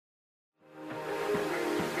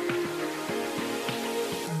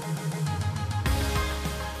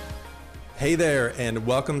Hey there, and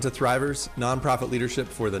welcome to Thrivers, nonprofit leadership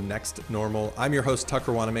for the next normal. I'm your host,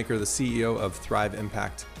 Tucker Wanamaker, the CEO of Thrive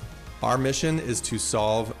Impact. Our mission is to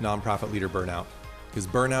solve nonprofit leader burnout, because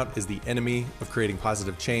burnout is the enemy of creating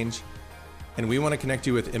positive change. And we want to connect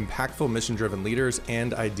you with impactful, mission-driven leaders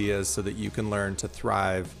and ideas so that you can learn to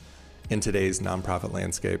thrive in today's nonprofit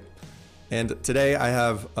landscape. And today I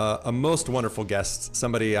have a most wonderful guest,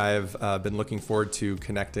 somebody I've been looking forward to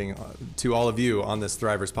connecting to all of you on this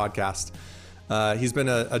Thrivers podcast. He's been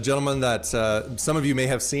a gentleman that some of you may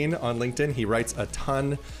have seen on LinkedIn. He writes a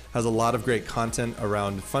ton, has a lot of great content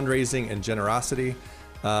around fundraising and generosity.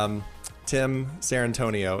 Tim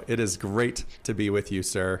Sarrantonio, it is great to be with you,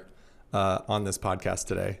 sir, on this podcast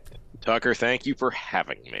today. Tucker, thank you for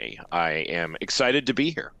having me. I am excited to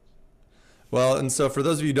be here. Well, and so for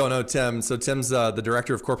those of you who don't know Tim, so Tim's the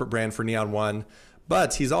director of corporate brand for Neon One,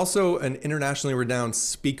 but he's also an internationally renowned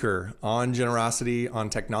speaker on generosity, on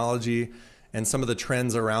technology, and some of the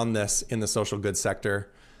trends around this in the social good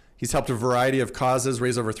sector. He's helped a variety of causes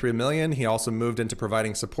raise over $3 million. He also moved into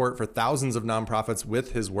providing support for thousands of nonprofits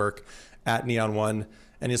with his work at Neon One,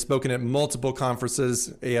 and he's spoken at multiple conferences.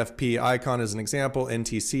 AFP Icon is an example,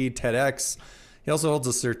 NTC, TEDx. He also holds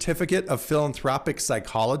a certificate of philanthropic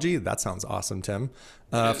psychology. That sounds awesome, Tim,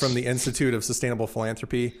 from the Institute of Sustainable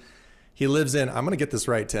Philanthropy. He lives in, I'm going to get this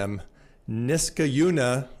right, Tim,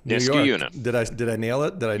 Niskayuna, New York. Did I nail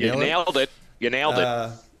it? You nailed it. You nailed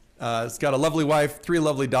it. It's got a lovely wife, 3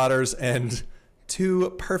 lovely daughters, and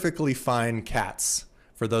 2 perfectly fine cats.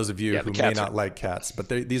 For those of you who may not like cats, but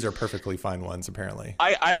these are perfectly fine ones, apparently.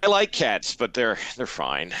 I like cats, but they're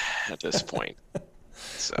fine at this point.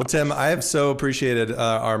 So. Well, Tim, I have so appreciated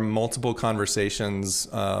our multiple conversations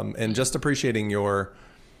and just appreciating your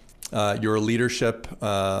leadership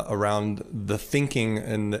around the thinking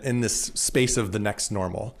in this space of the next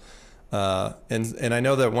normal. And I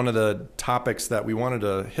know that one of the topics that we wanted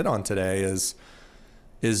to hit on today is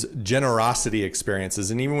generosity experiences.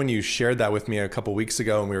 And even when you shared that with me a couple weeks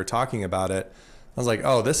ago and we were talking about it, I was like,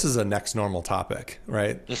 oh, this is a next normal topic,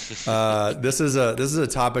 right? This is a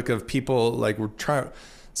topic of people like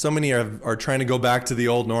so many are trying to go back to the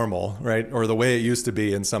old normal, right? Or the way it used to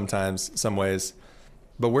be in some ways,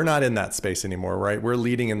 but we're not in that space anymore, right? We're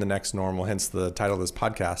leading in the next normal, hence the title of this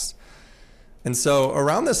podcast. And so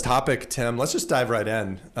around this topic, Tim, let's just dive right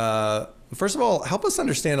in. First of all, help us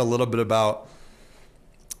understand a little bit about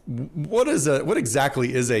what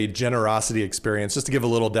exactly is a generosity experience, just to give a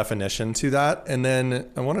little definition to that. And then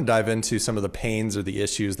I want to dive into some of the pains or the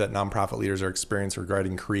issues that nonprofit leaders are experiencing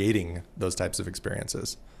regarding creating those types of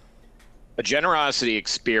experiences. A generosity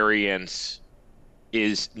experience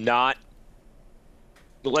is not,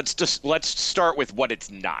 let's start with what it's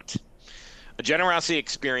not. A generosity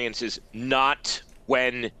experience is not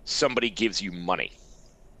when somebody gives you money.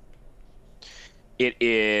 It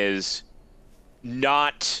is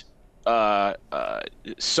not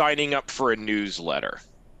signing up for a newsletter,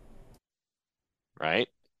 right?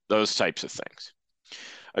 Those types of things.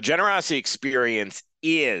 A generosity experience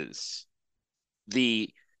is the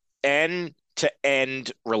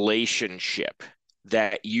end-to-end relationship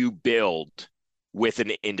that you build with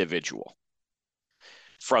an individual.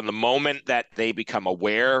 From the moment that they become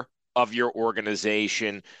aware of your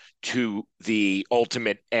organization to the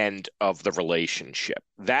ultimate end of the relationship.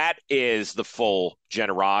 That is the full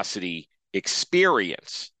generosity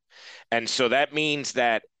experience. And so that means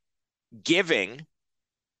that giving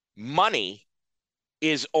money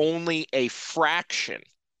is only a fraction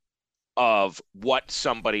of what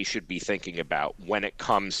somebody should be thinking about when it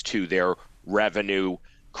comes to their revenue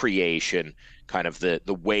creation, kind of the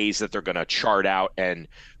ways that they're going to chart out and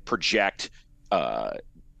project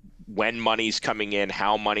when money's coming in,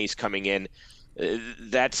 how money's coming in.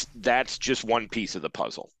 That's just one piece of the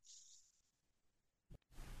puzzle.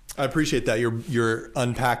 I appreciate that you're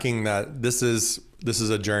unpacking that this is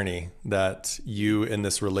a journey that you in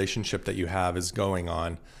this relationship that you have is going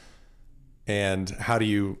on, and how do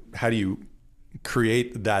you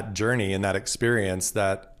create that journey and that experience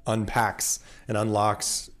that unpacks and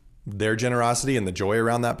unlocks their generosity and the joy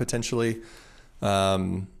around that potentially,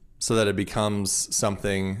 so that it becomes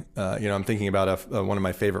something. I'm thinking about one of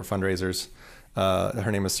my favorite fundraisers.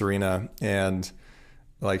 Her name is Serena, and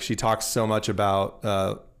like she talks so much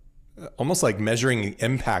about almost like measuring the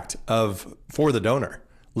impact for the donor,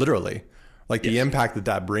 literally, like the impact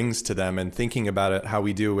that brings to them, and thinking about it how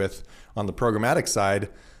we do with on the programmatic side.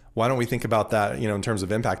 Why don't we think about that, in terms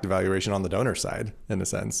of impact evaluation on the donor side, in a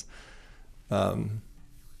sense?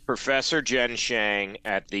 Professor Jen Shang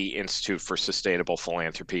at the Institute for Sustainable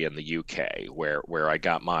Philanthropy in the UK, where I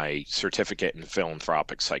got my certificate in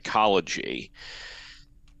philanthropic psychology,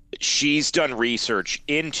 she's done research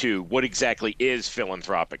into what exactly is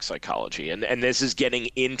philanthropic psychology. And this is getting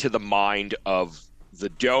into the mind of the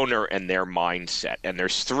donor and their mindset. And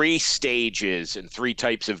there's three stages and three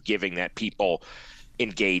types of giving that people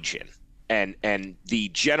engage in. And the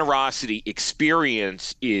generosity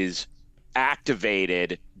experience is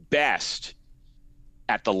activated best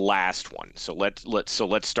at the last one. So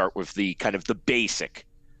let's start with the kind of the basic.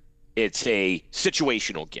 It's a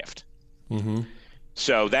situational gift. Mm-hmm.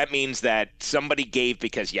 So that means that somebody gave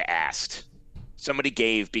because you asked. Somebody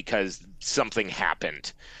gave because something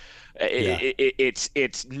happened. Yeah.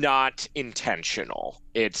 It's not intentional.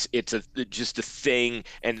 It's just a thing,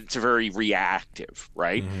 and it's very reactive,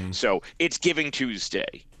 right? Mm-hmm. So it's Giving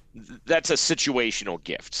Tuesday. That's a situational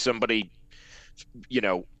gift. Somebody, you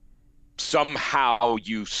know, somehow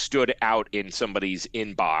you stood out in somebody's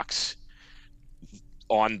inbox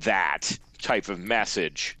on that type of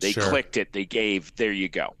message. They Sure. clicked it, they gave, there you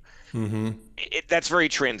go. Mm-hmm. That's very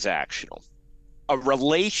transactional. A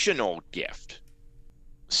relational gift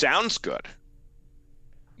sounds good,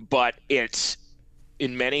 but it's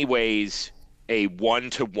in many ways a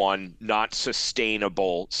one-to-one, not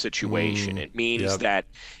sustainable situation. Mm. It means Yep. that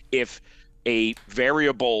if a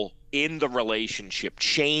variable in the relationship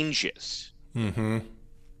changes, Mm-hmm.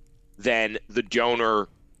 then the donor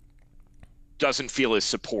doesn't feel as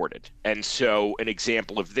supported. And so an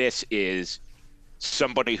example of this is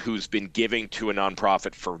somebody who's been giving to a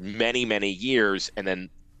nonprofit for many, many years, and then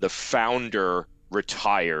the founder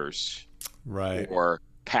retires Right. or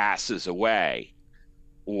passes away,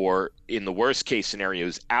 or in the worst case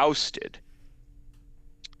scenarios, ousted,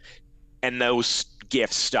 and those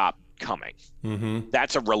gifts stop coming. Mm-hmm.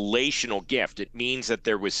 That's a relational gift. It means that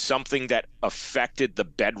there was something that affected the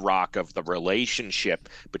bedrock of the relationship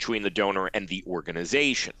between the donor and the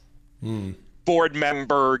organization. Mm. Board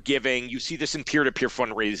member giving, you see this in peer-to-peer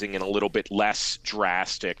fundraising in a little bit less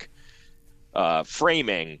drastic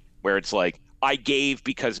framing, where it's like, I gave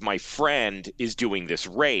because my friend is doing this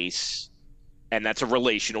race, and that's a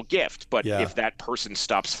relational gift. But Yeah. if that person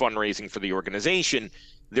stops fundraising for the organization,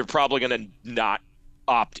 they're probably going to not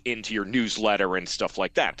opt into your newsletter and stuff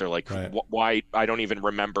like that. They're like, Right. why? I don't even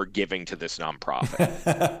remember giving to this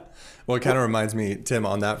nonprofit. Well, it kind of reminds me, Tim,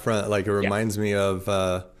 on that front, like it Yeah. reminds me of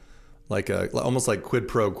like a almost like quid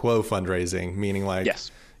pro quo fundraising, meaning like,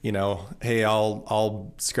 Yes. hey,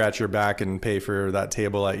 I'll scratch your back and pay for that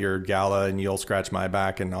table at your gala, and you'll scratch my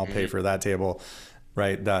back and I'll pay Mm-hmm. for that table,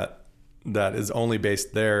 right? That is only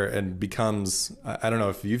based there and becomes, I don't know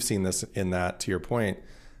if you've seen this in that, to your point,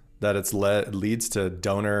 that leads to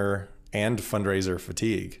donor and fundraiser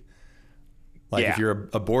fatigue. Like if Yeah. you're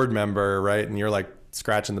a board member, right, and you're like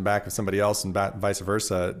scratching the back of somebody else and vice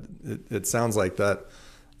versa, it sounds like that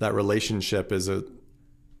relationship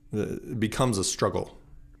it becomes a struggle.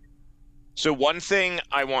 So one thing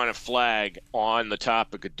I want to flag on the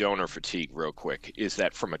topic of donor fatigue real quick is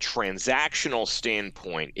that from a transactional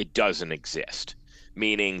standpoint, it doesn't exist,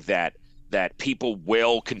 meaning that people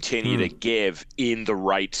will continue Hmm. to give in the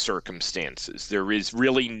right circumstances. There is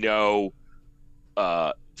really no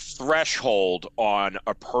threshold on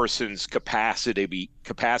a person's capacity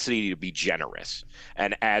to be generous.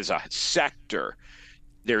 And as a sector,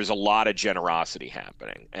 there's a lot of generosity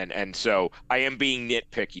happening. And so I am being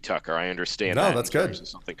nitpicky, Tucker. I understand No, that in that's good. terms of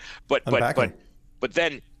something. But but but Unpacking. but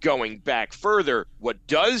then going back further, what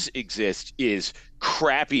does exist is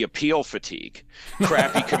crappy appeal fatigue,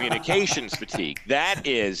 crappy communications fatigue. That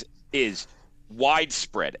is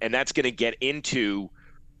widespread, and that's going to get into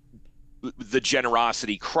the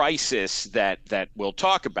generosity crisis that we'll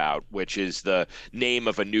talk about, which is the name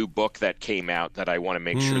of a new book that came out that I want to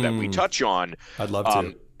make sure that we Hmm. touch on. I'd love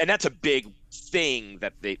to. And that's a big thing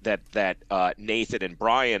that Nathan and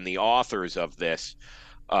Brian, the authors of this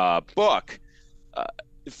book, uh,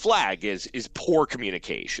 flag is poor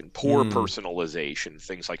communication, poor Hmm. personalization,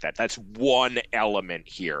 things like that. That's one element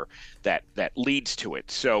here that leads to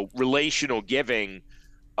it. So relational giving,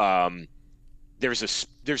 um,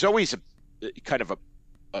 there's always a kind of a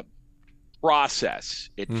process.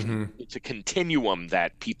 Mm-hmm. It's a continuum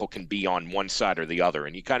that people can be on one side or the other,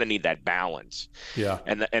 and you kind of need that balance. Yeah.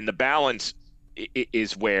 And the balance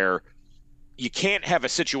is where you can't have a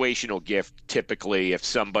situational gift typically if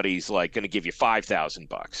somebody's like going to give you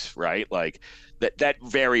 $5,000, right? Like that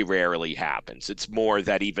very rarely happens. It's more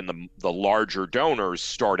that even the larger donors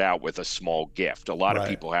start out with a small gift. A lot of Right.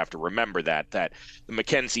 people have to remember that the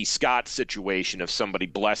Mackenzie Scott situation of somebody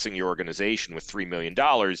blessing your organization with $3 million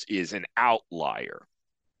is an outlier.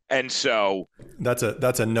 And so That's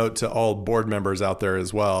a note to all board members out there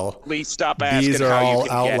as well. please stop These asking are how you all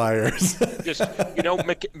can outliers. just,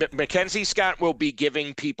 Mackenzie Scott will be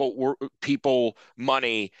giving people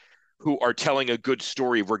money who are telling a good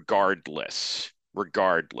story regardless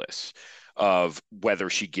of whether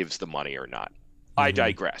she gives the money or not. I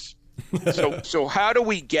digress. So how do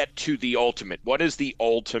we get to the ultimate? What is the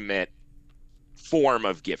ultimate form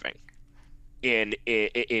of giving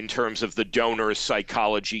in terms of the donor's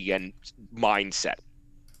psychology and mindset?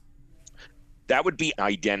 That would be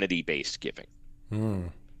identity-based giving.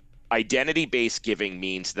 Identity-based giving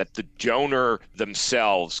means that the donor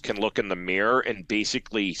themselves can look in the mirror and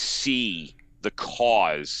basically see the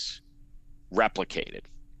cause replicated.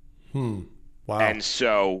 Wow. And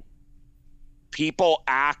so people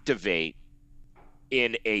activate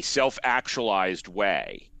in a self-actualized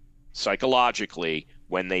way psychologically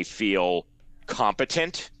when they feel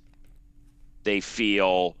competent, they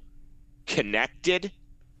feel connected,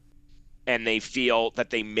 and they feel that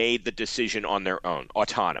they made the decision on their own,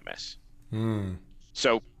 autonomous.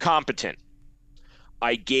 So competent.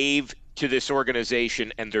 I gave to this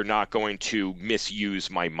organization and they're not going to misuse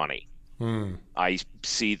my money. I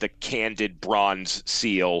see the candid bronze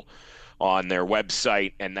seal on their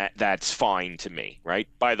website, and that's fine to me, right?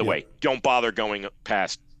 By the way, don't bother going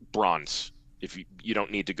past bronze if you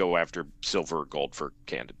don't need to go after silver or gold for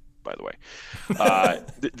candid, by the way.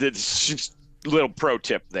 That's just a little pro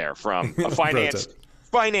tip there from a finance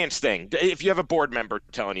thing. If you have a board member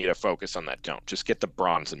telling you to focus on that, don't. Just get the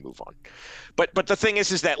bronze and move on. But the thing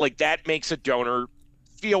is that like that makes a donor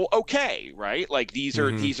feel okay, right? Like these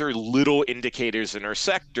are little indicators in our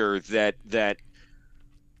sector that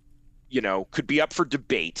could be up for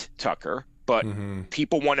debate, Tucker, but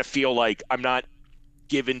people want to feel like I'm not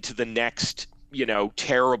given to the next,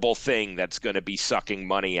 terrible thing that's going to be sucking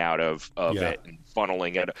money out of it and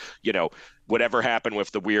funneling it, whatever happened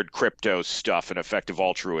with the weird crypto stuff and effective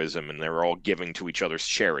altruism, and they're all giving to each other's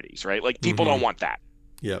charities, right? Like people don't want that.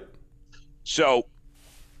 Yep. So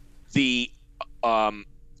the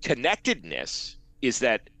connectedness is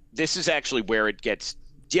that this is actually where it gets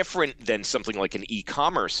different than something like an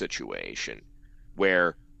e-commerce situation,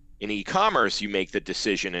 where in e-commerce you make the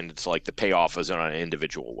decision and it's like the payoff is on an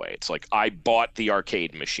individual way. It's like I bought the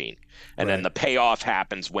arcade machine and then the payoff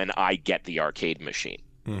happens when I get the arcade machine.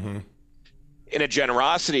 In a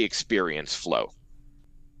generosity experience flow,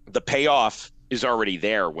 the payoff is already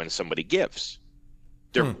there when somebody gives.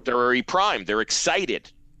 They're already primed. They're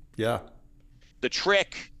excited. Yeah. The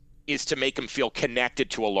trick is to make them feel connected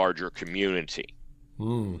to a larger community.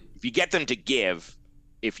 If you get them to give,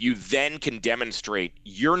 if you then can demonstrate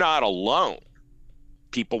you're not alone,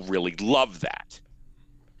 people really love that.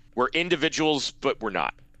 We're individuals, but we're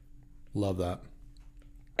not. Love that.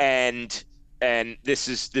 And this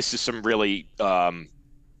is some really I've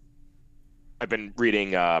been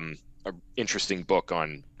reading an interesting book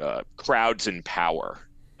on crowds and power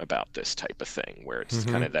about this type of thing, where it's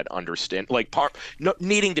kind of that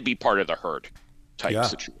needing to be part of the herd type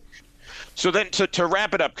situation. So then to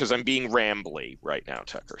wrap it up, because I'm being rambly right now,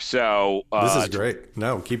 Tucker. So this is great.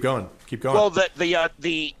 No, keep going. Well,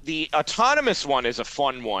 the autonomous one is a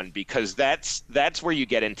fun one because that's where you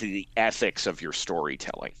get into the ethics of your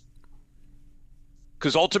storytelling.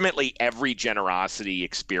 Because ultimately, every generosity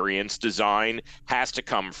experience design has to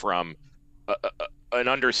come from an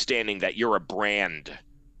understanding that you're a brand.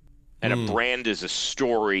 And a brand is a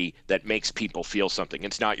story that makes people feel something.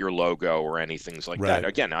 It's not your logo or anything like that.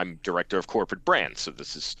 Again, I'm director of corporate brands, so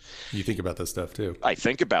this is... You think about this stuff too. I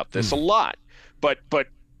think about this a lot. But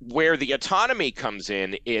where the autonomy comes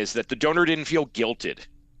in is that the donor didn't feel guilted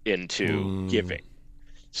into giving.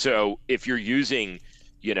 So if you're using,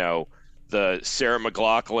 the Sarah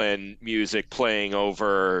McLachlan music playing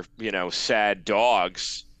over, sad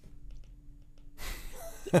dogs...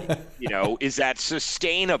 is that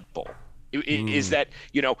sustainable? Is that,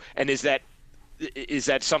 and is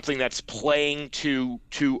that something that's playing to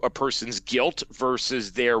a person's guilt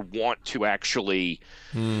versus their want to actually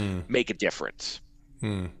make a difference?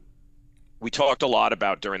 We talked a lot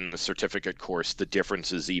about during the certificate course the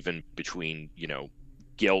differences even between,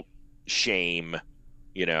 guilt, shame,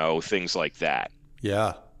 things like that.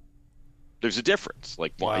 Yeah. There's a difference.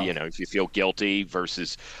 Like, if you feel guilty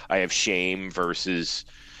versus I have shame versus,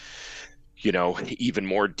 even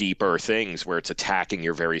more deeper things where it's attacking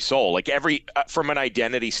your very soul. Like from an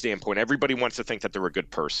identity standpoint, everybody wants to think that they're a good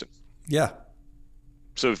person. Yeah.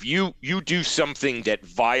 So if you do something that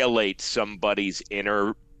violates somebody's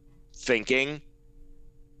inner thinking,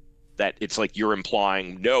 that it's like you're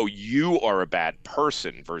implying, no, you are a bad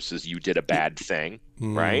person versus you did a bad thing,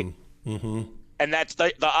 right? And that's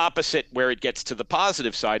the opposite where it gets to the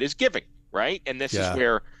positive side is giving, right? And this is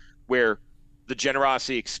Yeah. where the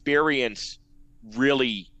generosity experience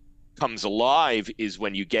really comes alive is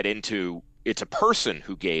when you get into it's a person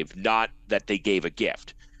who gave, not that they gave a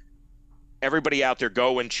gift. Everybody out there,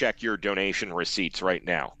 go and check your donation receipts right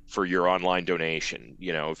now for your online donation.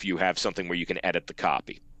 You know, if you have something where you can edit the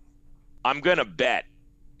copy. I'm going to bet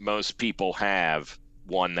most people have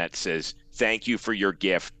one that says, thank you for your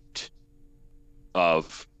gift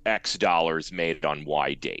of X dollars made on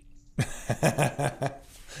Y date.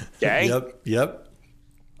 Okay? Yep. Yep.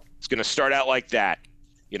 It's going to start out like that.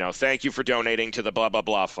 You know, thank you for donating to the blah blah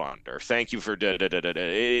blah fund, or thank you for da da da da.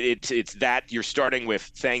 It's that you're starting with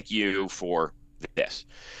thank you for this.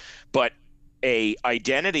 But a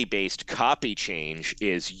identity-based copy change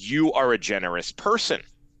is you are a generous person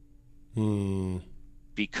Hmm.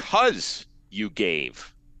 because you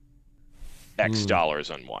gave X dollars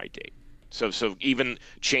on Y date. So even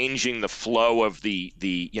changing the flow of the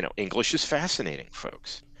English is fascinating,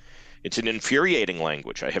 folks. It's an infuriating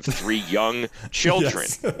language. I have 3 young children.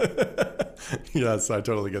 Yes. Yes, I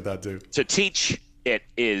totally get that too. To teach it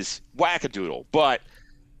is wackadoodle, but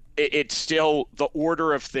it's still the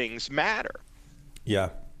order of things matter. Yeah.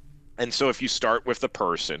 And so if you start with the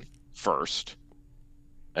person first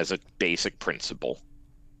as a basic principle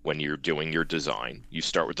when you're doing your design, you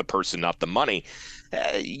start with the person, not the money.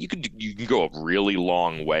 You can go a really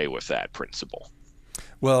long way with that principle.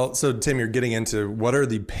 Well, so Tim, you're getting into what are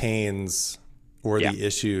the pains or Yeah. the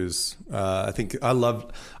issues. I think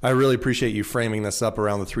I really appreciate you framing this up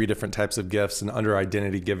around the 3 different types of gifts and under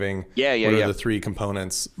identity giving. Yeah. What are the 3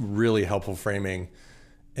 components? Really helpful framing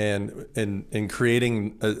and in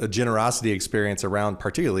creating a generosity experience around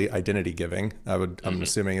particularly identity giving. I'm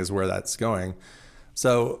assuming is where that's going.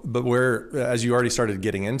 So, but as you already started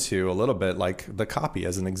getting into a little bit, like the copy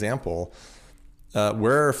as an example,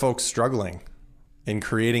 where are folks struggling in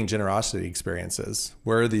creating generosity experiences?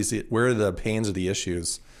 Where are the pains or the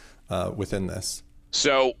issues within this?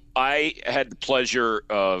 So I had the pleasure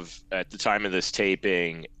of, at the time of this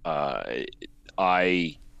taping, I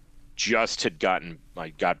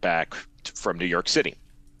got back from New York City,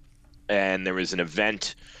 and there was an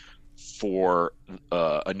event for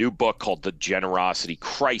a new book called The Generosity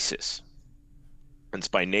Crisis. It's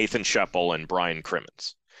by Nathan Sheppel and Brian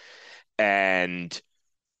Crimmins. And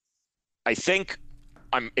I think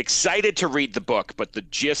I'm excited to read the book, but the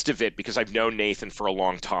gist of it, because I've known Nathan for a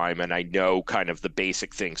long time and I know kind of the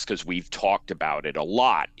basic things because we've talked about it a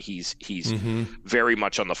lot. He's very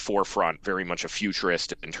much on the forefront, very much a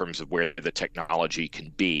futurist in terms of where the technology can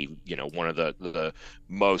be. You know, one of the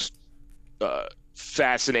most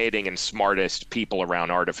fascinating and smartest people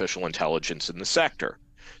around artificial intelligence in the sector.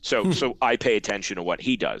 So I pay attention to what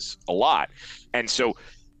he does a lot. And so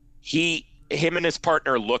him and his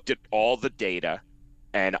partner looked at all the data,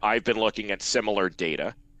 and I've been looking at similar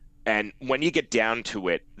data. And when you get down to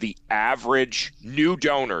it, the average new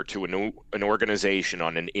donor to an organization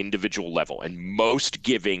on an individual level, and most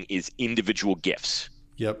giving is individual gifts.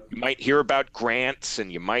 Yep. You might hear about grants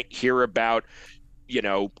and you might hear about,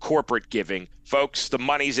 corporate giving. Folks, the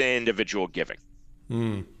money's in individual giving.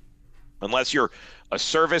 Unless you're a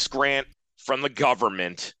service grant from the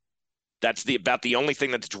government, that's about the only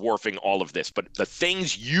thing that's dwarfing all of this. But the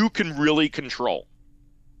things you can really control,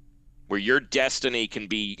 where your destiny can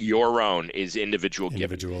be your own, is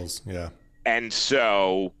individuals, yeah. And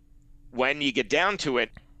so when you get down to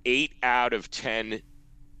it, 8 out of 10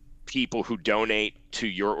 people who donate to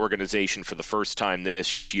your organization for the first time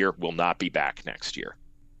this year will not be back next year.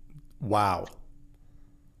 Wow.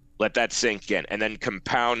 Let that sink in, and then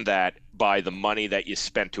compound that by the money that you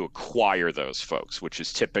spent to acquire those folks, which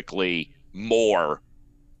is typically more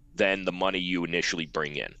than the money you initially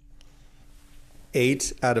bring in.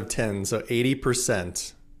 8 out of 10, so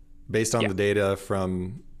 80%, based on the data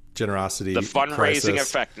from Generosity. The Fundraising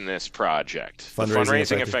Effectiveness Project. The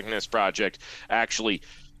Fundraising Effectiveness Project actually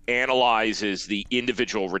analyzes the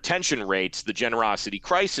individual retention rates. The Generosity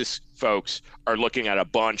Crisis folks are looking at a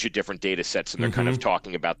bunch of different data sets, and they're kind of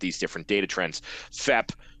talking about these different data trends.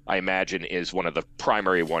 FEP, I imagine, is one of the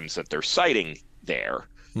primary ones that they're citing there.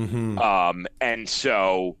 And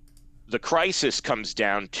so the crisis comes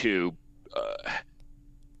down to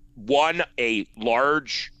one, a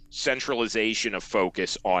large centralization of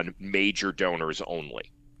focus on major donors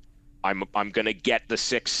only. I'm going to get the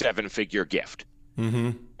 6-7 figure gift.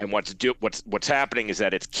 And what's happening is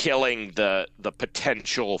that it's killing the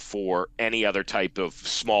potential for any other type of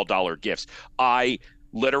small dollar gifts. I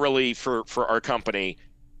literally, for our company,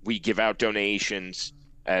 we give out donations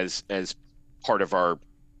as part of our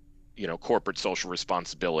corporate social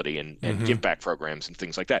responsibility and give back programs and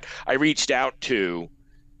things like that. I reached out to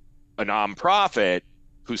a nonprofit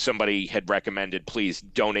who somebody had recommended, please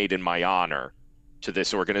donate in my honor to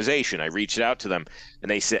this organization. I reached out to them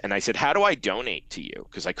and I said, how do I donate to you?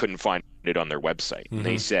 Because I couldn't find it on their website. And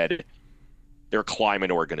they said, they're a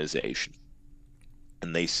climate organization.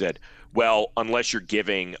 And they said, well, unless you're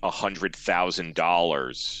giving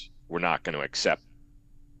 $100,000, we're not going to accept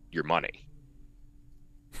your money.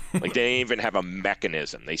 Like, they didn't even have a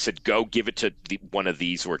mechanism. They said, go give it to one of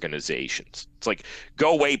these organizations. It's like,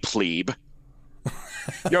 go away, plebe.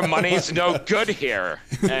 Your money's no good here.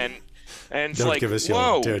 And it's Don't like, give us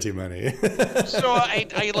whoa. your charity money. So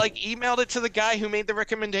I like emailed it to the guy who made the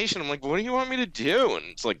recommendation. I'm like, what do you want me to do? And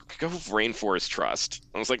it's like, go Rainforest Trust.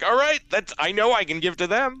 I was like, all right, I know I can give to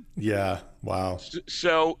them. Yeah. Wow.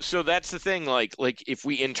 So that's the thing. Like if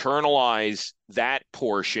we internalize that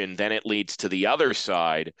portion, then it leads to the other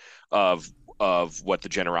side of what the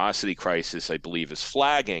generosity crisis, I believe, is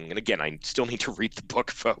flagging. And again, I still need to read the book,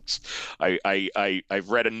 folks. I've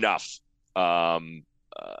read enough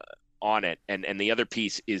on it. And the other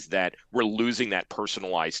piece is that we're losing that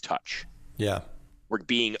personalized touch. Yeah. We're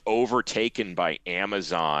being overtaken by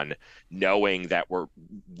Amazon, knowing that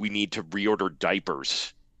we need to reorder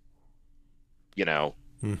diapers,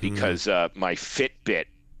 because my Fitbit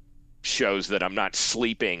shows that I'm not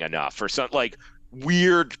sleeping enough or something, like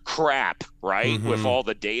weird crap, right? With all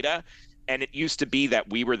the data. And it used to be that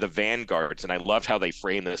we were the vanguards. And I loved how they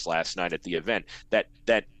framed this last night at the event, that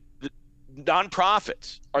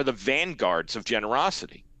nonprofits are the vanguards of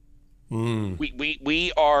generosity.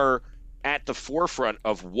 We are at the forefront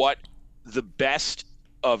of what the best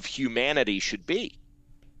of humanity should be.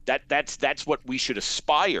 That's what we should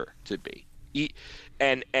aspire to be.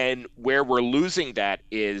 And where we're losing that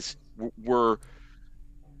is we're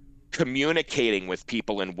communicating with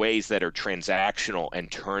people in ways that are transactional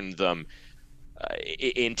and turn them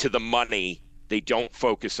into the money. They don't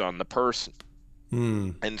focus on the person.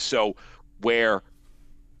 And so where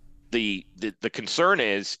the concern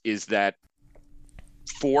is that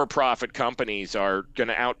for-profit companies are going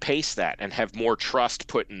to outpace that and have more trust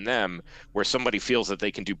put in them, where somebody feels that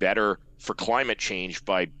they can do better for climate change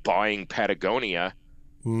by buying Patagonia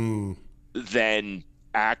than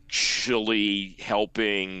actually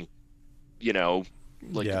helping, a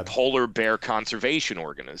polar bear conservation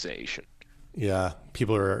organization. Yeah.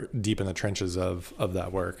 People are deep in the trenches of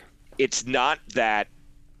that work. It's not that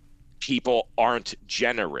people aren't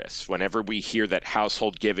generous. Whenever we hear that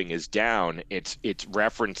household giving is down, it's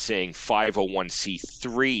referencing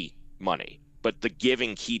 501c3 money, but the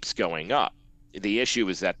giving keeps going up. The issue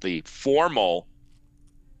is that the formal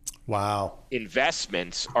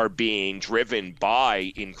investments are being driven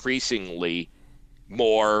by increasingly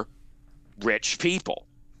more rich people.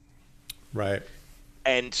 Right.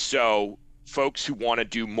 And so folks who want to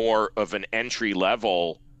do more of an entry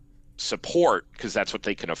level support, because that's what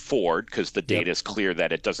they can afford, because the data is clear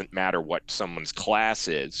that it doesn't matter what someone's class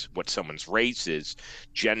is, what someone's race is,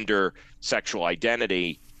 gender, sexual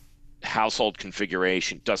identity, household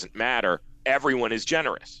configuration, doesn't matter. Everyone is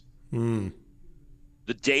generous. The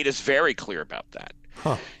data is very clear about that.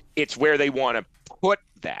 It's where they want to put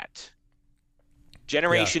that.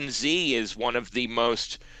 Generation Z is one of the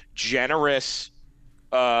most generous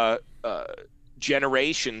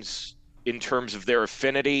generations in terms of their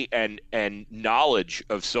affinity and knowledge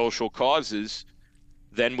of social causes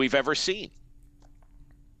than we've ever seen.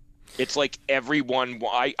 It's like everyone,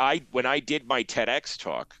 when I did my TEDx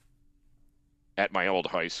talk at my old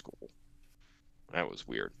high school, that was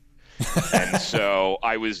weird. And so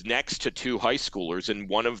I was next to two high schoolers, and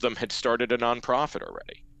one of them had started a nonprofit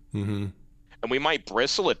already. And we might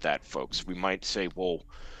bristle at that, folks. We might say, well,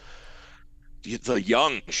 the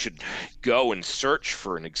young should go and search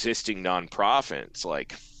for an existing nonprofit. It's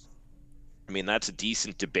like, I mean, that's a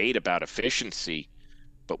decent debate about efficiency,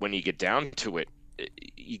 but when you get down to it,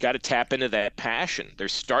 you got to tap into that passion. They're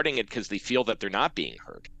starting it because they feel that they're not being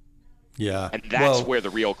heard. Yeah. And that's where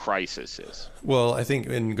the real crisis is. Well, I think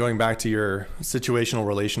in going back to your situational,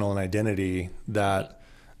 relational, and identity, that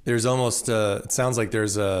there's almost it sounds like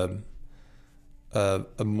there's a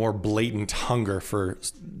more blatant hunger for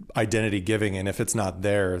identity giving. And if it's not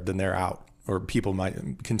there, then they're out, or people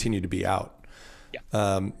might continue to be out.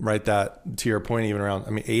 Yeah. Right. That, to your point, even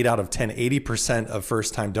around, 8 out of 10, 80% of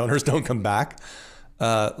first-time donors don't come back.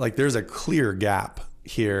 Like, there's a clear gap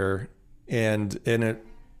here. And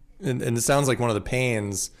it sounds like one of the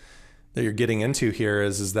pains that you're getting into here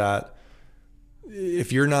is that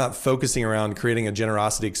if you're not focusing around creating a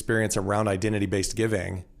generosity experience around identity-based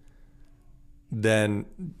giving, then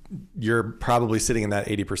you're probably sitting in that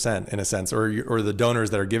 80% in a sense, or the donors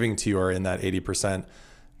that are giving to you are in that 80%,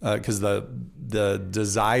 because the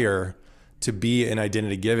desire to be in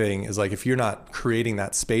identity giving is like, if you're not creating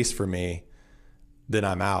that space for me, then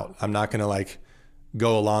I'm out. I'm not going to like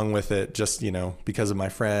go along with it just, because of my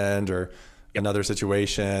friend or another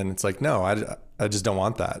situation. It's like, no, I just don't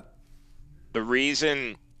want that. The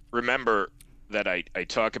reason, remember that I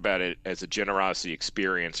talk about it as a generosity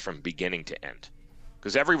experience from beginning to end,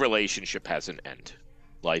 because every relationship has an end.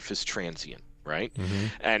 Life is transient, right? Mm-hmm.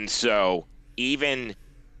 And so even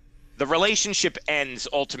the relationship ends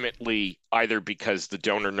ultimately either because the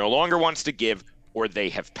donor no longer wants to give or they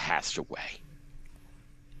have passed away.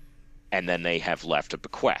 And then they have left a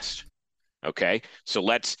bequest. Okay, so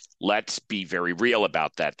let's be very real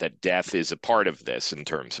about that death is a part of this in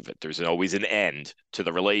terms of it. There's always an end to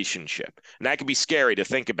the relationship. And that can be scary to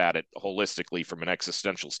think about it holistically from an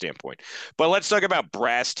existential standpoint. But let's talk about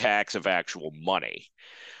brass tacks of actual money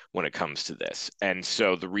when it comes to this. And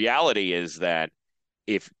so the reality is that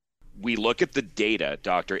if we look at the data,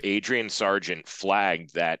 Dr. Adrian Sargent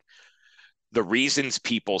flagged that the reasons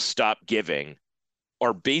people stop giving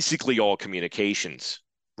are basically all communications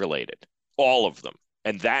related. All of them.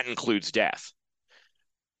 And that includes death.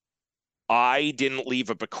 I didn't leave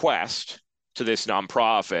a bequest to this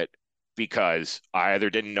nonprofit because I either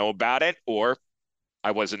didn't know about it or I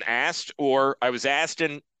wasn't asked, or I was asked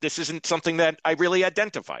and this isn't something that I really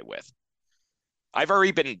identify with. I've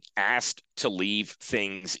already been asked to leave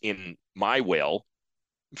things in my will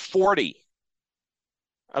 40.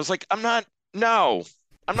 I was like, I'm not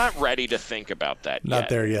ready to think about that Not yet.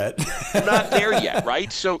 there yet. I'm not there yet,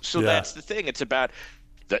 right? So Yeah. That's the thing. It's about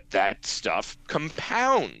that stuff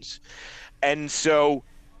compounds. And so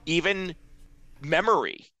even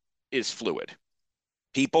memory is fluid.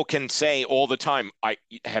 People can say all the time,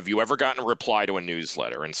 have you ever gotten a reply to a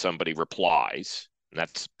newsletter and somebody replies? And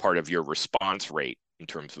that's part of your response rate in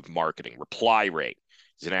terms of marketing. Reply rate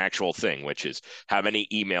is an actual thing, which is how many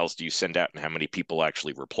emails do you send out and how many people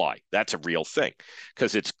actually reply? That's a real thing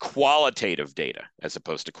because it's qualitative data as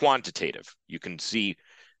opposed to quantitative. You can see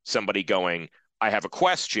somebody going, I have a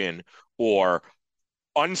question, or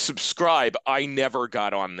unsubscribe, I never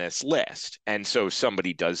got on this list. And so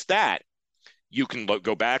somebody does that. You can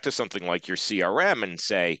go back to something like your CRM and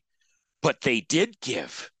say, but they did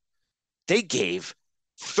give. They gave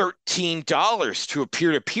 $13 to a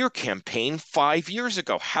peer-to-peer campaign 5 years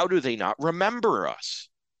ago. How do they not remember us?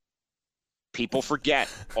 People forget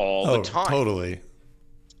all the time. Totally.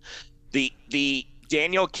 The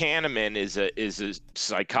Daniel Kahneman is a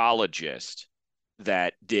psychologist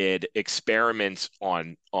that did experiments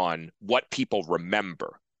on what people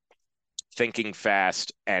remember. Thinking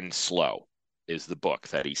Fast and Slow is the book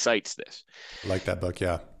that he cites this. I like that book,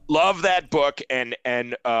 yeah. Love that book. And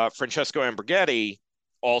Francesco Ambrogetti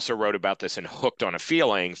also wrote about this in Hooked on a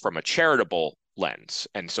Feeling from a charitable lens.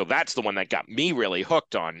 And so that's the one that got me really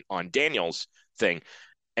hooked on Daniel's thing.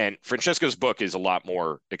 And Francesco's book is a lot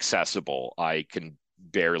more accessible. I can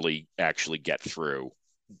barely actually get through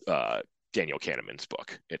Daniel Kahneman's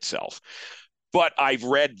book itself. But I've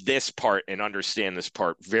read this part and understand this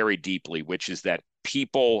part very deeply, which is that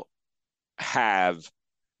people have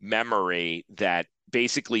memory that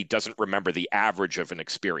basically doesn't remember the average of an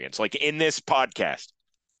experience. Like in this podcast,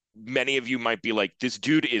 many of you might be like, this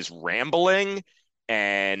dude is rambling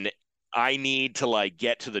and I need to like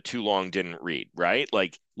get to the too long didn't read, right?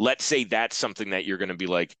 Like, let's say that's something that you're going to be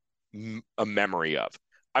like a memory of.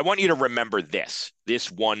 I want you to remember this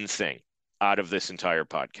one thing out of this entire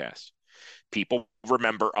podcast. People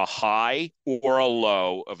remember a high or a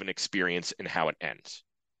low of an experience and how it ends.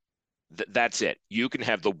 That's it. You can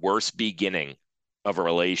have the worst beginning of a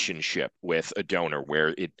relationship with a donor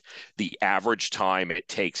where the average time it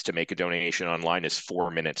takes to make a donation online is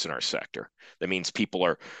 4 minutes in our sector. That means people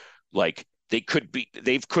are like, they could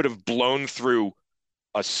have blown through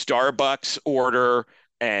a Starbucks order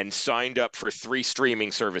and signed up for 3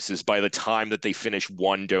 streaming services by the time that they finish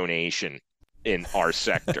one donation in our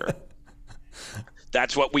sector.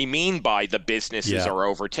 That's what we mean by the businesses are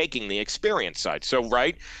overtaking the experience side. So,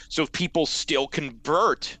 right? So people still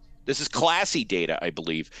convert. This is classy data, I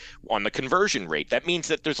believe, on the conversion rate. That means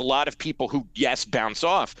that there's a lot of people who, yes, bounce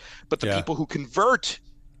off, but the people who convert,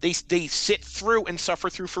 they sit through and suffer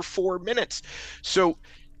through for 4 minutes. So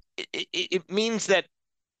it means that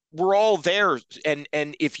we're all there. And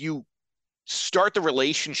if you start the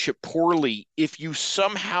relationship poorly, if you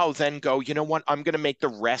somehow then go, you know what, I'm going to make the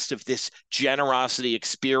rest of this generosity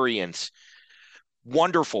experience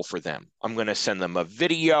wonderful for them. I'm going to send them a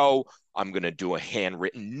video. I'm going to do a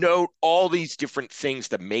handwritten note, all these different things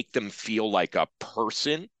that make them feel like a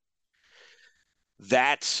person.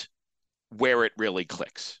 That's where it really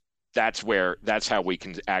clicks. That's how we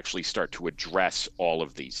can actually start to address all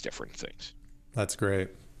of these different things. That's great.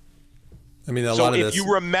 I mean, a So lot of this.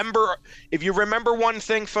 if you remember one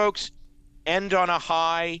thing, folks, end on a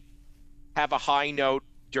high, have a high note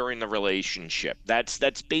during the relationship. That's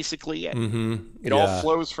basically it. It all Yeah,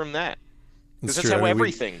 flows from that. Because it's that's true. I how mean,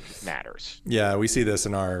 everything matters. we see this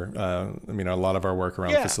in our, a lot of our work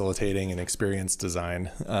around Yeah. facilitating and experience design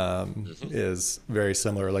is very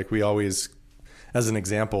similar. Like we always, as an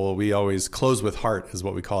example, we always close with heart is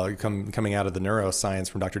what we call it. Coming out of the neuroscience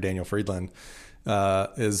from Dr. Daniel Friedland,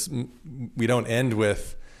 is we don't end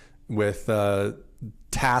with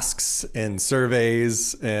tasks and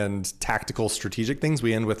surveys and tactical strategic things.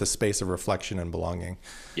 We end with a space of reflection and belonging.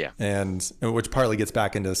 Yeah. And which partly gets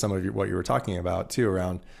back into some of what you were talking about too,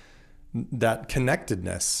 around that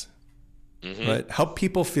connectedness, right? Help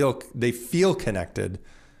people feel connected.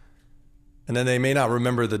 And then they may not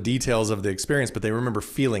remember the details of the experience, but they remember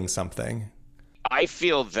feeling something. I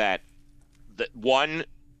feel that one,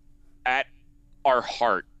 at our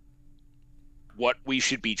heart, what we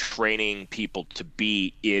should be training people to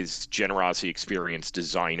be is generosity experience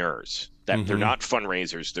designers. That they're not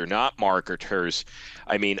fundraisers, they're not marketers.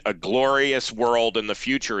 I mean, a glorious world in the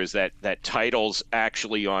future is that titles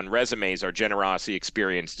actually on resumes are generosity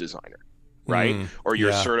experience designer, right? Or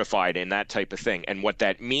you're certified in that type of thing. And what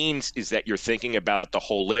that means is that you're thinking about the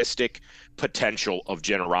holistic potential of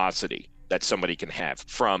generosity that somebody can have,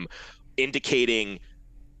 from indicating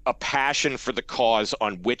a passion for the cause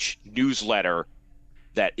on which newsletter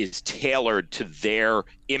that is tailored to their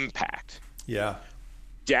impact, Yeah.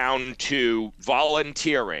 down to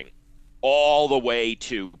volunteering, all the way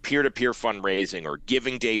to peer-to-peer fundraising or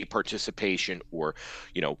giving day participation, or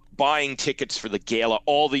buying tickets for the gala.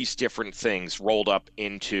 All these different things rolled up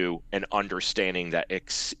into an understanding that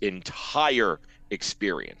entire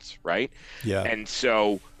experience, right? Yeah. And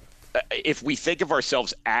so if we think of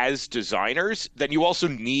ourselves as designers, then you also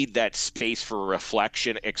need that space for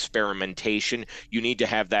reflection, experimentation. You need to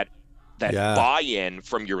have that buy-in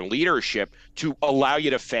from your leadership to allow you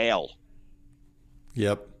to fail.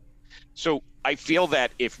 Yep. So I feel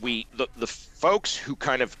that if the folks who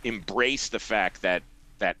kind of embrace the fact that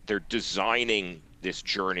they're designing this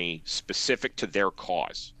journey specific to their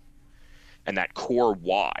cause and that core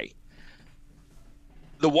why,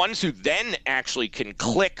 the ones who then actually can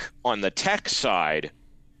click on the tech side,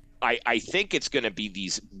 I think it's going to be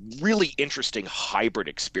these really interesting hybrid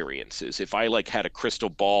experiences. If I had a crystal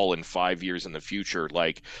ball in 5 years in the future,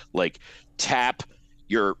 like tap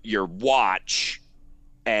your watch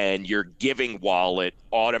and your giving wallet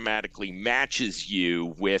automatically matches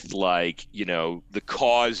you with the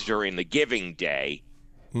cause during the giving day.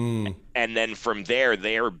 And then from there,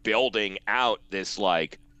 they're building out this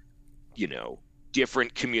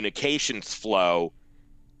different communications flow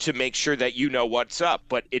to make sure that you know what's up.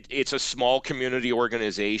 But it's a small community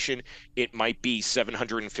organization. It might be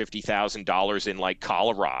 $750,000 in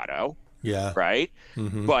Colorado. Yeah. Right.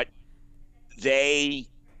 But they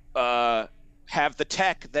have the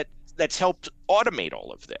tech that's helped automate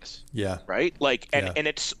all of this. Yeah. Right. And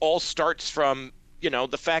it's all starts from,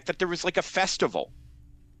 the fact that there was a festival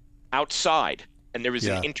outside and there was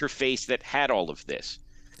an interface that had all of this.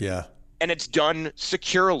 Yeah. And it's done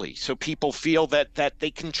securely, so people feel that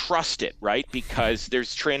they can trust it, right? Because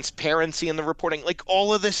there's transparency in the reporting.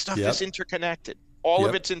 All of this stuff is interconnected. All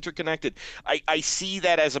of it's interconnected. I see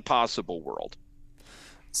that as a possible world.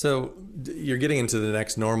 So you're getting into the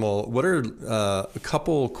next normal. What are a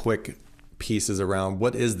couple quick pieces around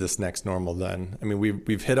what is this next normal then? I mean,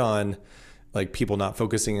 we've hit on people not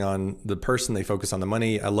focusing on the person, they focus on the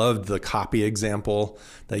money. I loved the copy example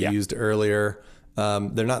that you used earlier.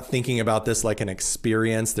 They're not thinking about this like an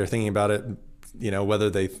experience. They're thinking about it, whether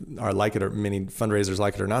they are like it or many fundraisers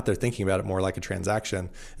like it or not, they're thinking about it more like a transaction.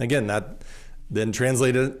 And again, that then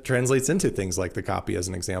translates into things like the copy as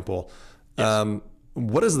an example. Yes.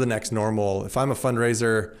 What is the next normal? If I'm a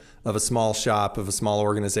fundraiser of a small shop, of a small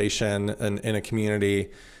organization in a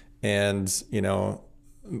community, and,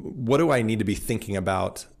 what do I need to be thinking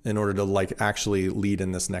about in order to actually lead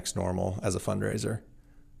in this next normal as a fundraiser?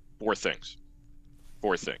 Four things.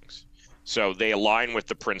 So they align with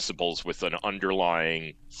the principles with an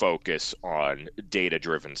underlying focus on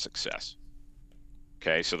data-driven success.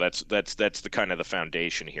 Okay, so that's the kind of the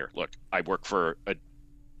foundation here. Look, I work for a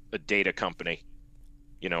data company,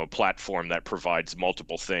 a platform that provides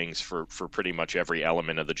multiple things for pretty much every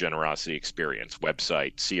element of the generosity experience: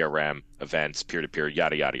 website, CRM, events, peer-to-peer,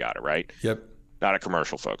 yada, yada, yada, right? Yep. Not a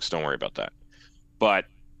commercial, folks. Don't worry about that. But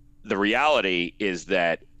the reality is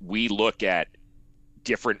that we look at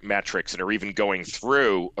different metrics and are even going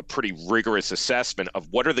through a pretty rigorous assessment of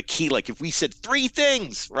what are the key, like if we said three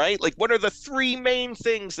things, right? Like what are the three main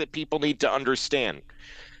things that people need to understand?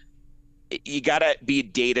 You got to be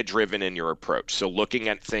data driven in your approach. So looking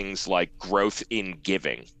at things like growth in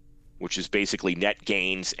giving, which is basically net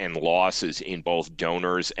gains and losses in both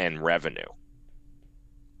donors and revenue.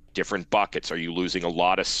 Different buckets. Are you losing a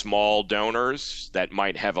lot of small donors that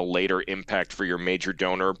might have a later impact for your major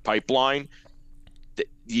donor pipeline?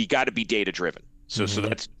 You got to be data driven. So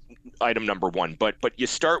that's item number one. But you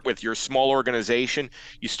start with your small organization.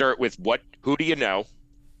 You start with who do you know?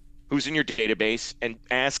 Who's in your database? And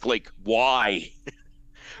ask like why?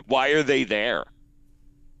 Why are they there?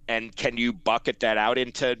 And can you bucket that out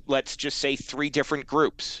into, let's just say, three different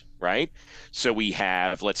groups, right? So we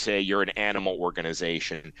have, let's say you're an animal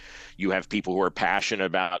organization. You have people who are passionate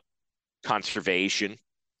about conservation,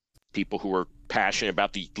 people who are passionate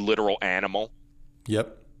about the literal animal.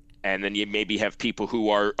 Yep. And then you maybe have people who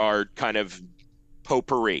are kind of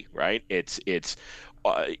potpourri, right? It's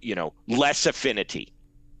less affinity,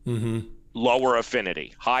 lower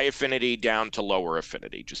affinity, high affinity down to lower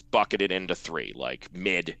affinity. Just bucket it into three, like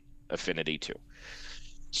mid affinity two.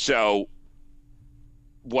 So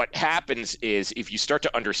what happens is if you start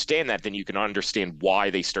to understand that, then you can understand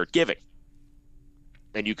why they start giving.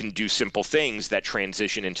 And you can do simple things that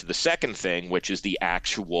transition into the second thing, which is the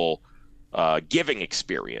actual giving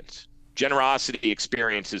experience. Generosity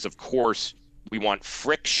experiences, of course, we want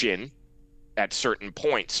friction at certain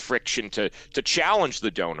points, friction to challenge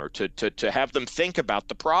the donor, to have them think about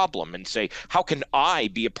the problem and say, how can I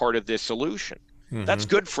be a part of this solution? That's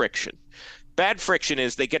good friction. Bad friction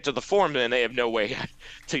is they get to the form and they have no way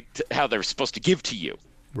to how they're supposed to give to you.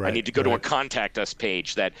 Right, I need to go to a contact us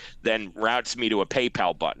page that then routes me to a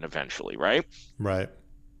PayPal button eventually, right? Right.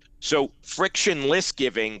 So frictionless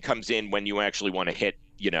giving comes in when you actually want to hit,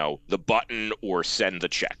 the button or send the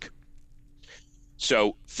check.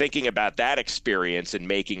 So thinking about that experience and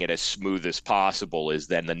making it as smooth as possible is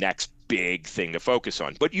then the next big thing to focus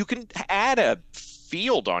on. But you can add a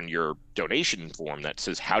field on your donation form that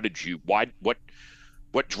says,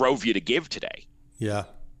 what drove you to give today? Yeah.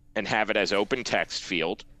 And have it as open text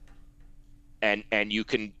field. And you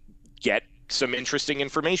can get some interesting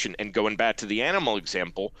information. And going back to the animal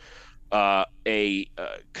example, a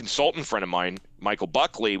consultant friend of mine, Michael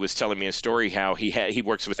Buckley, was telling me a story how he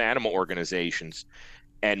works with animal organizations,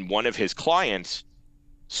 and one of his clients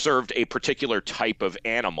served a particular type of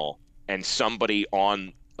animal, and somebody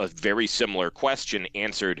on a very similar question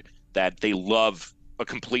answered that they love a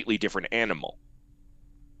completely different animal,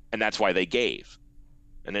 and that's why they gave.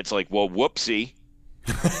 And it's like, well, whoopsie,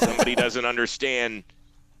 somebody doesn't understand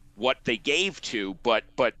what they gave to, but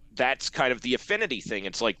that's kind of the affinity thing.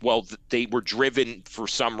 It's like, well, they were driven for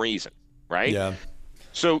some reason, right? Yeah.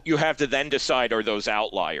 So you have to then decide, are those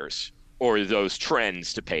outliers or those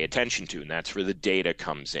trends to pay attention to? And that's where the data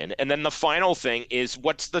comes in. And then the final thing is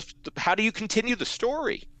how do you continue the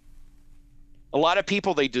story? A lot of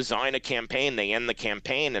people, they design a campaign, they end the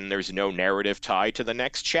campaign, and there's no narrative tie to the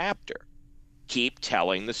next chapter. Keep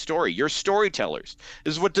telling the story. You're storytellers.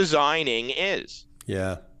 This is what designing is.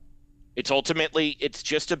 Yeah. It's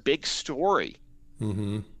just a big story.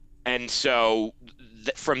 And so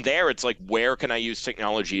from there, it's like, where can I use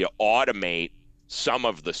technology to automate some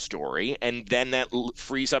of the story? And then that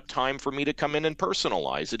frees up time for me to come in and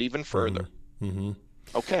personalize it even further.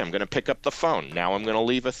 Okay, I'm going to pick up the phone. Now I'm going to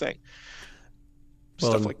leave a thing.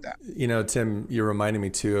 Stuff like that. Tim, you're reminding me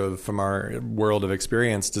too of from our world of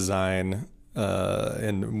experience design,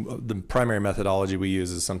 and the primary methodology we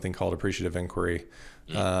use is something called appreciative inquiry.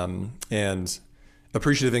 And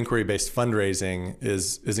appreciative inquiry based fundraising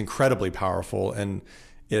is incredibly powerful, and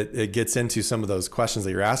it gets into some of those questions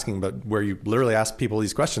that you're asking, but where you literally ask people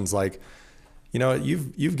these questions like,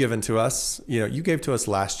 you've given to us, you gave to us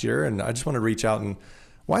last year, and I just want to reach out and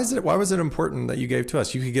why was it important that you gave to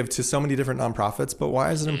us? You could give to so many different nonprofits, but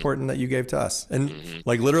why is it important that you gave to us? And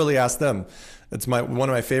like literally ask them. It's one of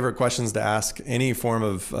my favorite questions to ask any form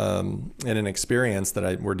of in an experience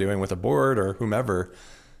that we're doing with a board or whomever,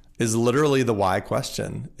 is literally the why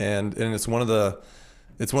question. And it's one of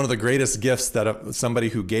the greatest gifts that somebody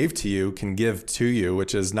who gave to you can give to you,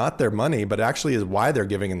 which is not their money, but actually is why they're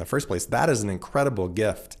giving in the first place. That is an incredible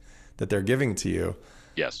gift that they're giving to you.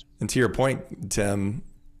 Yes. And to your point, Tim,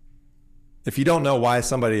 if you don't know why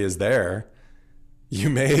somebody is there, you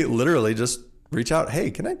may literally just reach out. Hey,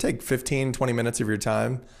 can I take 15, 20 minutes of your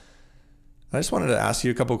time? I just wanted to ask you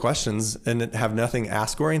a couple of questions, and have nothing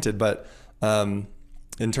ask oriented, but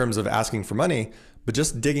in terms of asking for money, but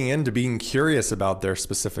just digging into being curious about their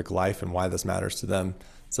specific life and why this matters to them.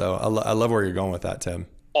 So I love where you're going with that, Tim.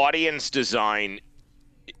 Audience design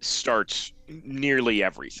starts nearly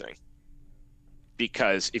everything,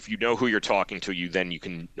 because if you know who you're talking to, then you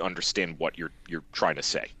can understand what you're trying to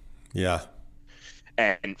say. Yeah.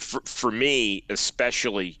 And for me,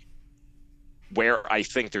 especially, where I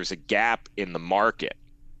think there's a gap in the market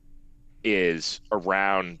is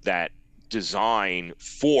around that design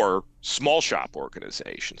for small shop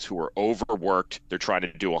organizations who are overworked. They're trying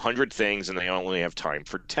to do 100 things and they only have time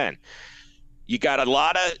for 10. You got a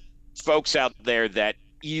lot of folks out there that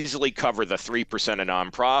easily cover the 3% of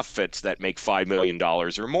nonprofits that make $5 million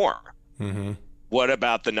or more. Mm-hmm. What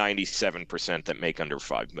about the 97% that make under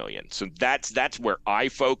 5 million? So that's where I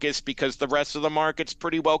focus, because the rest of the market's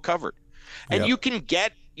pretty well covered. And Yep. you can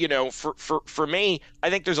get, for me, I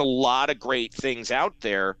think there's a lot of great things out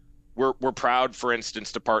there. We're proud, for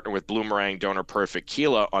instance, to partner with Bloomerang Donor Perfect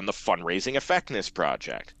Keela on the Fundraising Effectiveness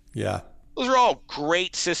Project. Yeah. Those are all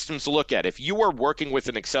great systems to look at. If you are working with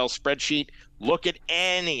an Excel spreadsheet, look at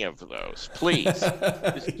any of those, please.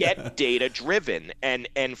 Just get Yeah. data driven. And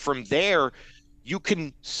from there, you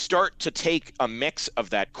can start to take a mix of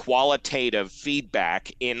that qualitative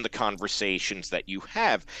feedback in the conversations that you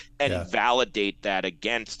have and Yeah. validate that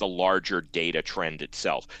against the larger data trend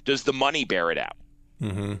itself. Does the money bear it out?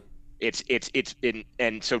 Mm-hmm. It's been,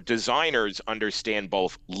 and so designers understand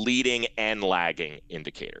both leading and lagging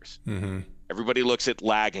indicators. Mm-hmm. Everybody looks at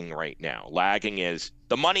lagging right now. Lagging is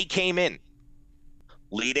the money came in.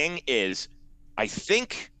 Leading is, I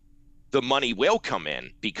think the money will come in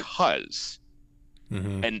because,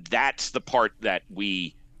 Mm-hmm. and that's the part that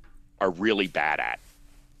we are really bad at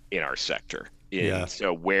in our sector. Yeah. And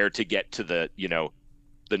so where to get to the,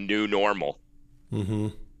 the new normal, Mm-hmm.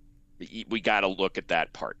 we got to look at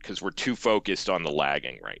that part because we're too focused on the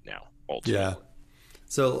lagging right now, ultimately. Yeah.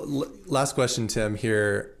 So last question, Tim,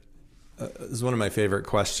 here is one of my favorite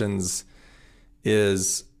questions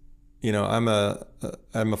is, I'm a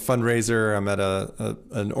fundraiser. I'm at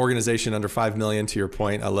an organization under 5 million, to your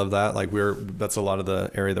point. I love that. Like that's a lot of the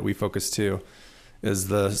area that we focus to is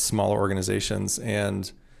the smaller organizations.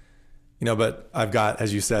 And, but I've got,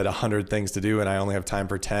 as you said, 100 things to do and I only have time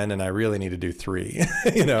for 10 and I really need to do 3,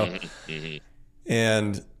 Mm-hmm.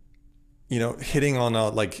 and, hitting on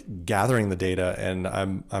like gathering the data, and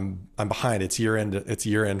I'm behind. It's year end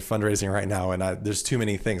fundraising right now. And there's too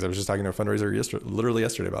many things. I was just talking to a fundraiser literally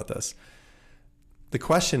yesterday about this. The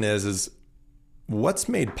question is what's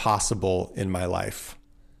made possible in my life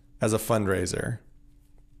as a fundraiser?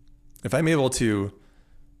 If I'm able to,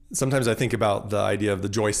 sometimes I think about the idea of the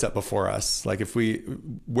joy set before us. Like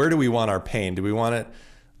where do we want our pain? Do we want it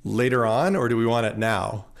later on or do we want it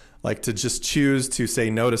now? Like to just choose to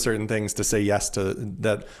say no to certain things, to say yes to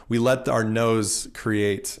that. We let our no's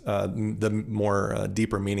create the more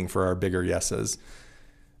deeper meaning for our bigger yeses.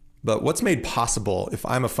 But what's made possible if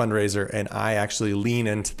I'm a fundraiser and I actually lean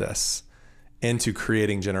into this, into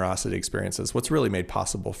creating generosity experiences? What's really made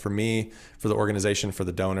possible for me, for the organization, for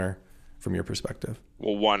the donor, from your perspective?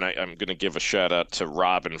 Well, one, I'm going to give a shout out to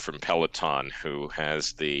Robin from Peloton, who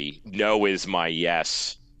has the "no is my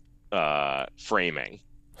yes" framing.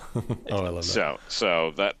 Oh, I love that.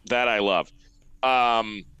 So that I love. I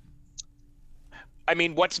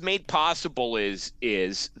mean, what's made possible is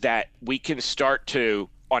that we can start to,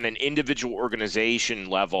 on an individual organization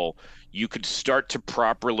level, you could start to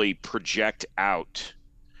properly project out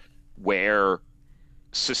where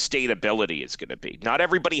sustainability is going to be. Not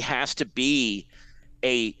everybody has to be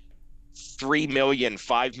a 3 million,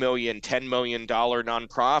 5 million, $10 million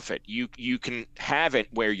nonprofit. You can have it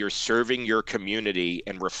where you're serving your community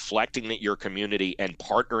and reflecting that your community and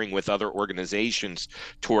partnering with other organizations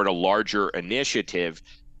toward a larger initiative,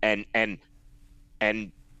 and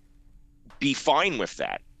be fine with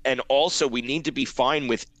that. And also we need to be fine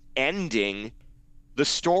with ending the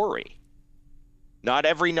story. Not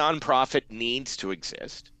every nonprofit needs to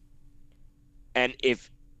exist. And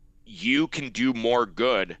if you can do more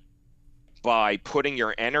good by putting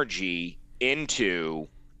your energy into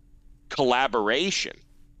collaboration,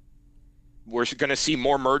 we're going to see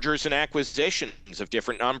more mergers and acquisitions of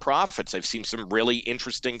different nonprofits. I've seen some really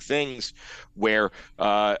interesting things where,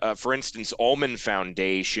 for instance, Ullman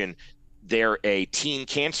Foundation, they're a teen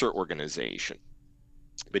cancer organization.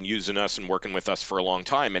 Been using us and working with us for a long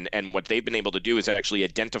time. And what they've been able to do is actually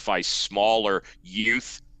identify smaller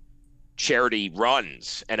youth charity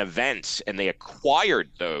runs and events, and they acquired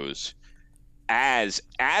those as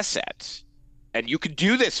assets And you could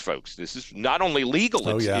do this, folks. This is not only legal,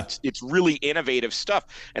 Oh, it's yeah, it's really innovative stuff.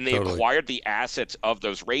 And they totally. acquired the assets of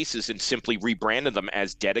those races and simply rebranded them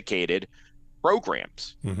as dedicated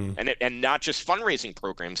programs. Hmm. And not just fundraising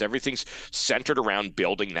programs. Everything's centered around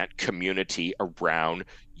building that community around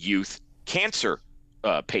youth cancer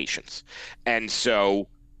patients. And so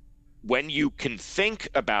when you can think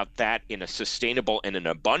about that in a sustainable and an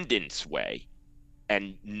abundance way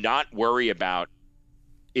and not worry about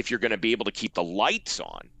if you're going to be able to keep the lights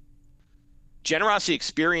on, generosity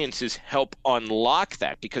experiences help unlock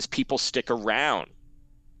that because people stick around.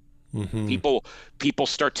 Hmm. People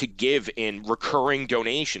start to give in recurring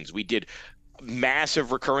donations. We did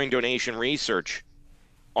massive recurring donation research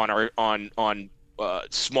on our on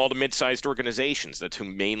small to mid-sized organizations. That's who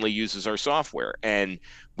mainly uses our software, and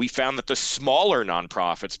we found that the smaller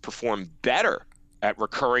nonprofits perform better at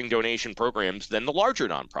recurring donation programs than the larger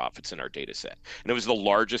nonprofits in our data set. And it was the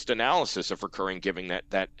largest analysis of recurring giving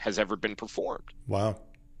that has ever been performed. Wow.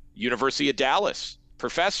 University of Dallas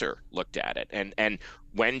professor looked at it, and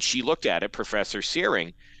when she looked at it, Professor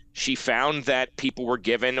Searing, she found that people were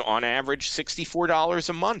given on average $64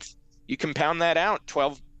 a month. You compound that out,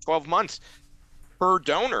 12 months per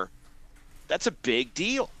donor. That's a big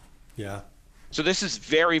deal. Yeah. So this is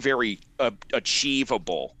very, very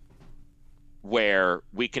achievable, where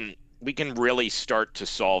we can really start to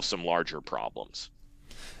solve some larger problems.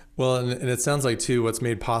 Well, and it sounds like too, what's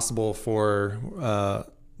made possible for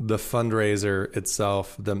the fundraiser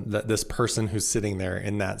itself, this person who's sitting there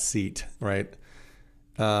in that seat, right?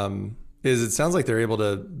 Is it sounds like they're able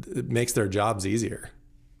to, it makes their jobs easier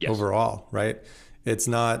Yes. overall, right? It's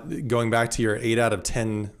not going back to your 8 out of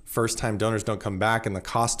 10 first time donors don't come back, and the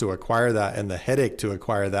cost to acquire that and the headache to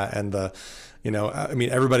acquire that. And I mean,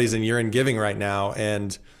 everybody's in year-end giving right now.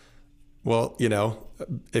 And well,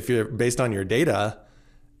 if you're based on your data,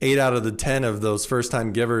 8 out of the 10 of those first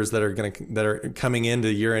time givers that are coming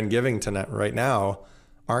into year-end giving tonight right now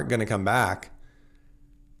aren't going to come back.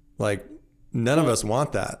 Like, none of us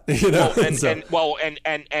want that, Well, So,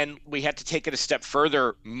 and we had to take it a step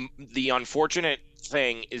further. The unfortunate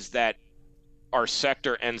thing is that our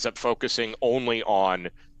sector ends up focusing only on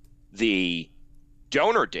the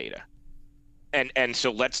donor data. And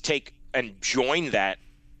so let's take and join that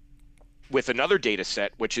with another data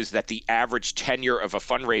set, which is that the average tenure of a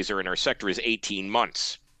fundraiser in our sector is 18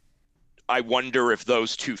 months. I wonder if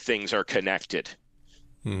those two things are connected.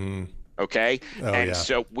 mhm. Okay. Oh And yeah,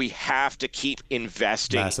 so we have to keep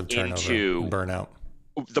investing massive turnover into and burnout.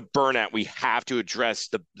 the burnout. We have to address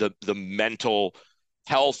the mental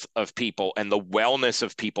health of people and the wellness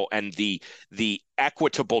of people and the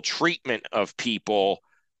equitable treatment of people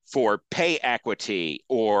for pay equity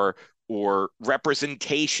or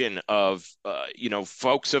representation of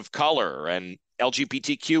folks of color and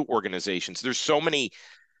LGBTQ organizations. There's so many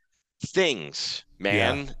things, Yeah.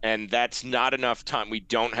 man, and that's not enough time. We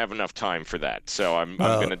don't have enough time for that. So I'm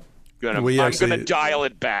Well, gonna gonna we I'm gonna actually, dial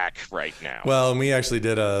it back right now. well, and we actually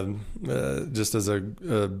did just as a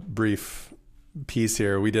brief piece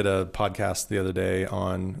here, we did a podcast the other day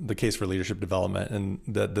on the case for leadership development, and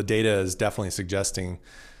the data is definitely suggesting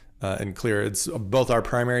and clear. It's both our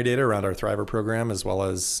primary data around our Thriver program, as well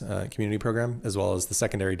as community program, as well as the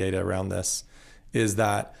secondary data around this, is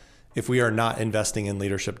that if we are not investing in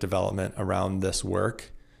leadership development around this work,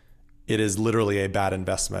 it is literally a bad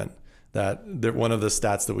investment. That one of the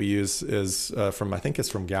stats that we use is I think it's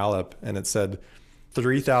from Gallup, and it said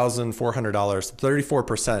 $3,400,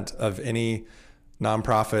 34% of any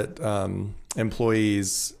nonprofit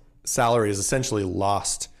employee's salary is essentially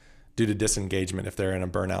lost due to disengagement if they're in a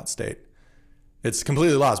burnout state. It's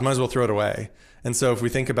completely lost. Might as well throw it away. And so if we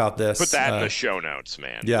think about this, Put that in the show notes,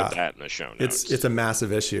 man. Yeah, Put that in the show notes. it's a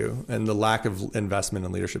massive issue, and the lack of investment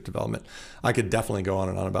in leadership development. I could definitely go on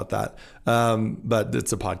and on about that, but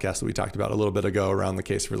it's a podcast that we talked about a little bit ago around the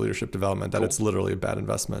case for leadership development, that Cool. it's literally a bad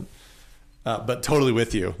investment. But totally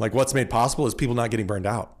with you. Like, what's made possible is people not getting burned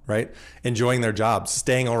out, right? Enjoying their jobs,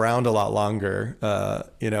 staying around a lot longer,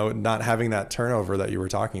 not having that turnover that you were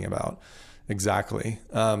talking about. Exactly.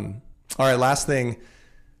 All right, last thing.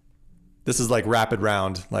 This is like rapid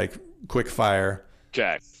round, like quick fire.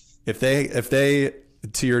 Okay. If they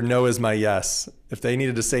to your no is my yes, if they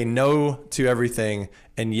needed to say no to everything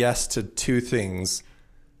and yes to two things,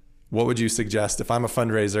 what would you suggest? If I'm a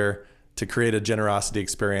fundraiser to create a generosity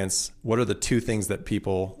experience, what are the two things that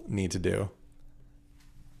people need to do?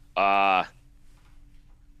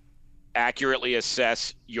 Accurately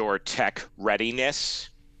assess your tech readiness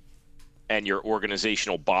and your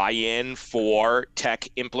organizational buy-in for tech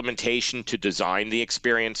implementation to design the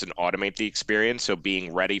experience and automate the experience. So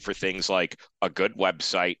being ready for things like a good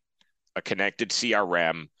website, a connected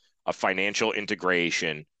CRM, a financial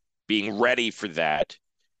integration, being ready for that,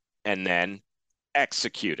 and then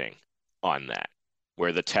executing on that,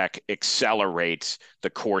 where the tech accelerates the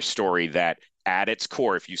core story that at its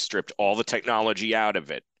core, if you stripped all the technology out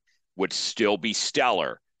of it, would still be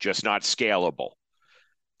stellar, just not scalable.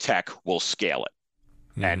 Tech will scale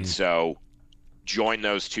it. And so join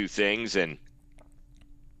those two things and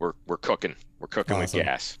we're cooking. We're cooking with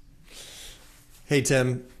gas. Hey,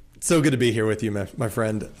 Tim. So good to be here with you, my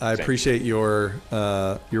friend. I appreciate your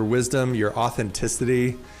wisdom, your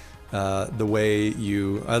authenticity, the way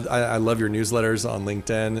you. I love your newsletters on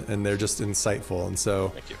LinkedIn, and they're just insightful. And so,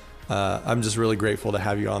 thank you. I'm just really grateful to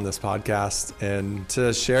have you on this podcast and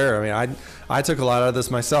to share. I mean, I took a lot out of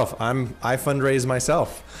this myself. I fundraise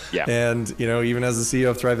myself, and even as the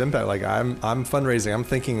CEO of Thrive Impact, like I'm fundraising. I'm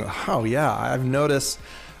thinking, oh yeah, I've noticed.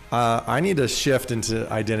 I need to shift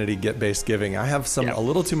into identity based giving. I have a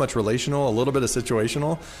little too much relational, a little bit of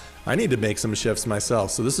situational. I need to make some shifts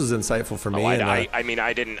myself. So this was insightful for me. I mean,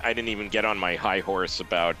 I didn't even get on my high horse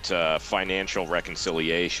about financial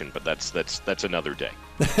reconciliation, but that's another day.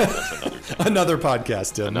 That's another day. Another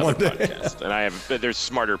podcast, Tim. Another podcast. And there's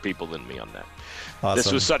smarter people than me on that. Awesome.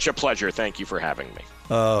 This was such a pleasure. Thank you for having me.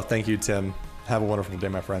 Oh, thank you, Tim. Have a wonderful day,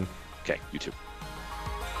 my friend. Okay, you too.